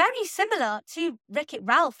 very similar to Wreck-It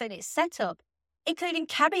Ralph in its setup. including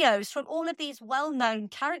cameos from all of these well-known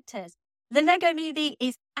characters. The Lego Movie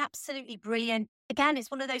is absolutely brilliant. Again, it's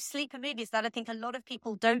one of those sleeper movies that I think a lot of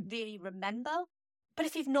people don't really remember. But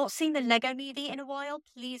if you've not seen the Lego Movie in a while,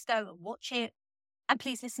 please go and watch it. And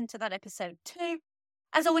please listen to that episode too.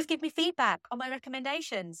 As always, give me feedback on my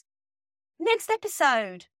recommendations. Next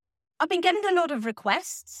episode. I've been getting a lot of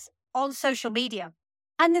requests on social media.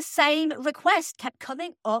 And the same request kept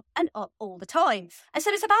coming up and up all the time. And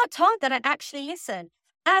so it's about time that I'd actually listen.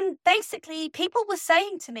 And basically, people were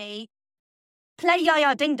saying to me, play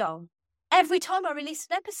Ya-Ya Ding Dong. Every time I released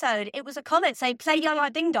an episode, it was a comment saying, play Ya-Ya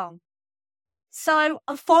Ding Dong. So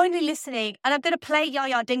I'm finally listening, and I'm going to play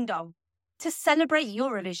Ya-Ya Ding Dong to celebrate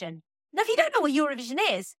Eurovision. Now, if you don't know what Eurovision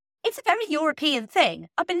is, it's a very European thing.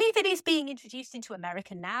 I believe it is being introduced into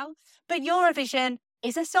America now, but Eurovision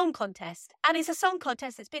is a song contest, and it's a song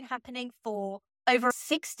contest that's been happening for over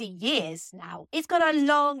 60 years now. It's got a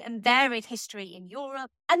long and varied history in Europe,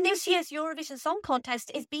 and this year's Eurovision Song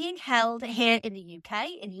Contest is being held here in the UK,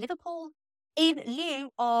 in Liverpool, in lieu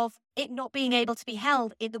of it not being able to be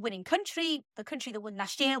held in the winning country. The country that won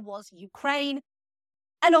last year was Ukraine.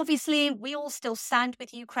 And obviously, we all still stand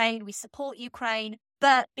with Ukraine. We support Ukraine.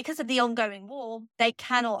 But because of the ongoing war, they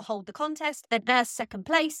cannot hold the contest. They're their second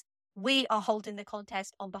place. We are holding the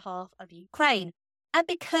contest on behalf of Ukraine. And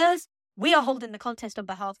because we are holding the contest on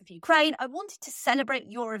behalf of Ukraine, I wanted to celebrate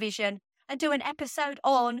Eurovision and do an episode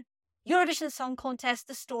on Eurovision Song Contest,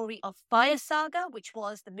 the story of Fire Saga, which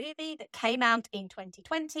was the movie that came out in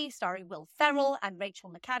 2020, starring Will Ferrell and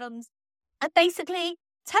Rachel McAdams. And basically,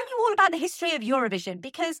 tell you all about the history of Eurovision,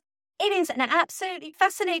 because it is an absolutely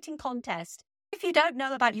fascinating contest. If you don't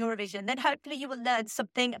know about Eurovision, then hopefully you will learn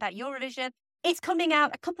something about Eurovision. It's coming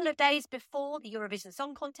out a couple of days before the Eurovision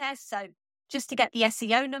Song Contest, so just to get the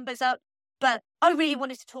SEO numbers up. But I really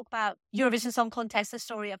wanted to talk about Eurovision Song Contest, the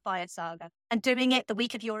story of Fire Saga. And doing it the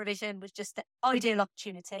week of Eurovision was just the ideal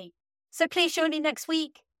opportunity. So please join me next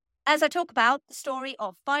week as I talk about the story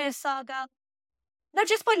of Fire Saga. Now,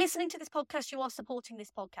 just by listening to this podcast, you are supporting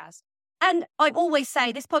this podcast. And I always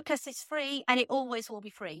say this podcast is free and it always will be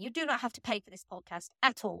free. You do not have to pay for this podcast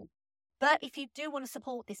at all. But if you do want to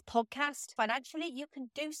support this podcast financially, you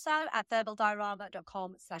can do so at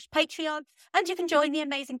verbaldiorama.com/Patreon. And you can join the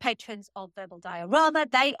amazing patrons of Verbal Diorama.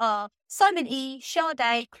 They are Simon E,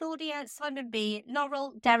 Sade, Claudia, Simon B,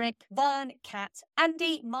 Laurel, Derek, Vern, Kat,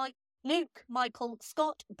 Andy, Mike, Luke, Michael,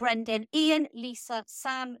 Scott, Brendan, Ian, Lisa,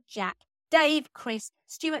 Sam, Jack, Dave, Chris,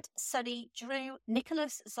 Stuart, Sonny, Drew,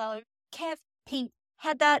 Nicholas, Zoe, Kev, Pete,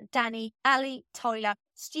 Heather, Danny, Ali, Tyler,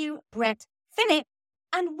 Stu, Brett, Philip,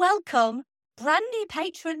 and welcome brand new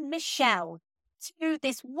patron Michelle to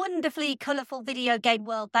this wonderfully colourful video game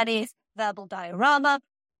world that is Verbal Diorama.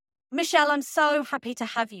 Michelle, I'm so happy to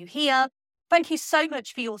have you here. Thank you so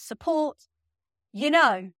much for your support. You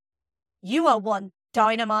know, you are one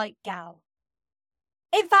dynamite gal.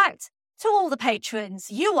 In fact, to all the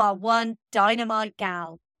patrons, you are one dynamite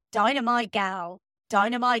gal. Dynamite gal.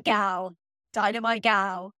 Dynamite gal. Dynamite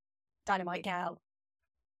gal. Dynamite gal.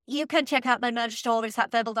 You can check out my merch store. It's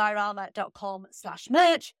at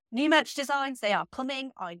verbaldiorama.com/merch. New merch designs, they are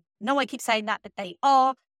coming. I know I keep saying that, but they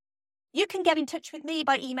are. You can get in touch with me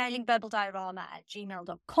by emailing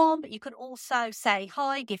verbaldiorama@gmail.com. But you can also say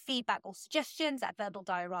hi, give feedback or suggestions at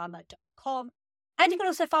verbaldiorama.com. And you can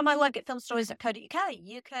also find my work at filmstories.co.uk.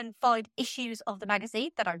 You can find issues of the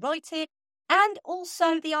magazine that I write in and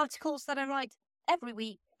also the articles that I write every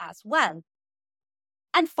week as well.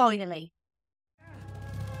 And finally,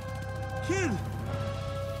 Kid!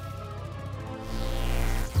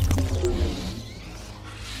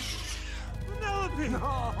 Penelope!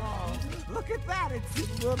 Oh, look at that, it's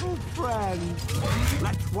his little friend.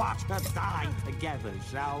 Let's watch her die together,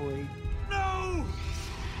 shall we? No!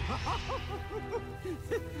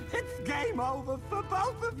 It's game over for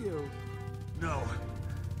both of you. No.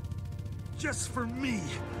 Just for me.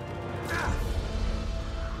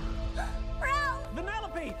 Ralph!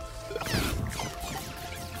 Penelope!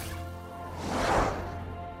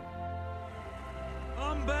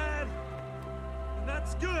 I'm bad, and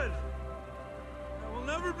that's good. I will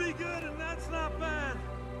never be good, and that's not bad.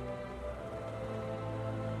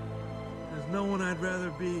 There's no one I'd rather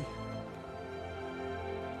be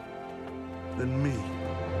than me.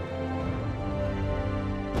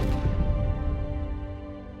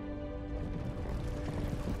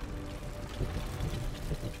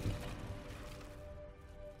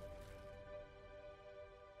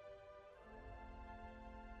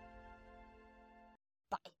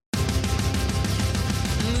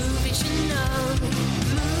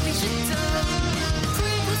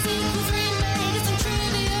 Prequels, sequels, remakes, and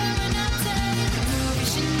trivia and outtake.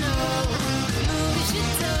 Movies you know.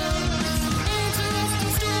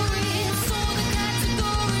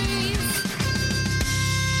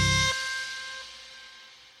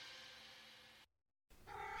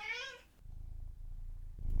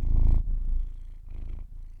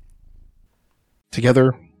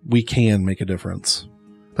 Together, we can make a difference.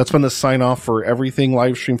 That's been the sign off for everything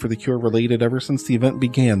Livestream for the Cure related ever since the event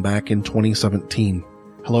began back in 2017.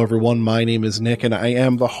 Hello everyone, my name is Nick and I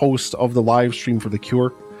am the host of the Livestream for the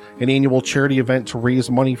Cure, an annual charity event to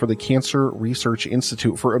raise money for the Cancer Research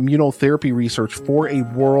Institute for immunotherapy research for a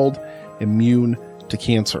world immune to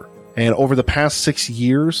cancer. And over the past 6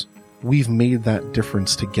 years, we've made that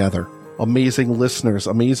difference together. Amazing listeners,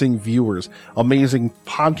 amazing viewers, amazing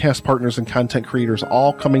podcast partners and content creators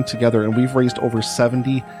all coming together, and we've raised over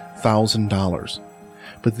 $70,000.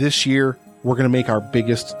 But this year, we're going to make our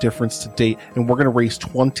biggest difference to date, and we're going to raise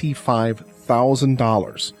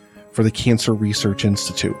 $25,000 for the Cancer Research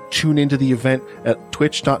Institute. Tune into the event at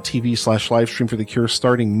twitch.tv/livestreamforthecure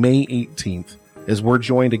starting May 18th, as we're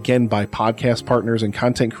joined again by podcast partners and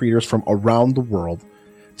content creators from around the world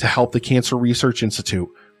to help the Cancer Research Institute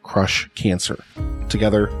crush cancer.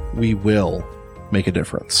 Together, we will make a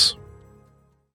difference.